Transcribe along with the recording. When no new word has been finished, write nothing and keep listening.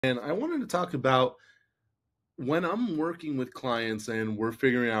And I wanted to talk about when I'm working with clients and we're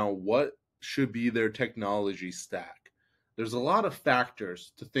figuring out what should be their technology stack. There's a lot of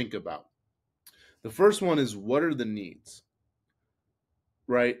factors to think about. The first one is, what are the needs,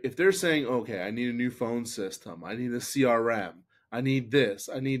 right? If they're saying, okay, I need a new phone system, I need a CRM, I need this,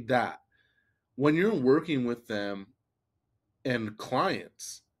 I need that. When you're working with them and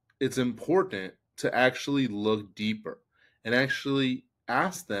clients, it's important to actually look deeper and actually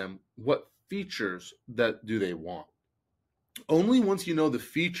ask them what features that do they want. Only once you know the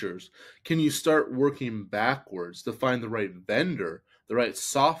features can you start working backwards to find the right vendor, the right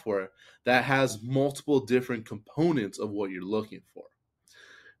software that has multiple different components of what you're looking for.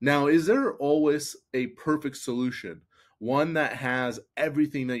 Now, is there always a perfect solution? One that has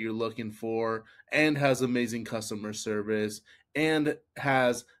everything that you're looking for and has amazing customer service and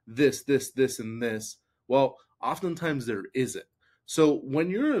has this, and this? Well, oftentimes there isn't. So when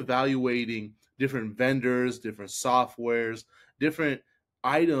you're evaluating different vendors, different softwares, different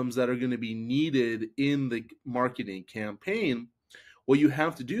items that are going to be needed in the marketing campaign, what you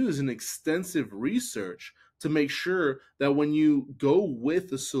have to do is an extensive research to make sure that when you go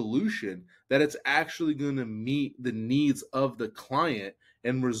with a solution that it's actually going to meet the needs of the client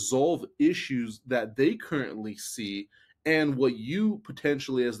and resolve issues that they currently see and what you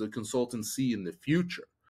potentially as the consultant see in the future.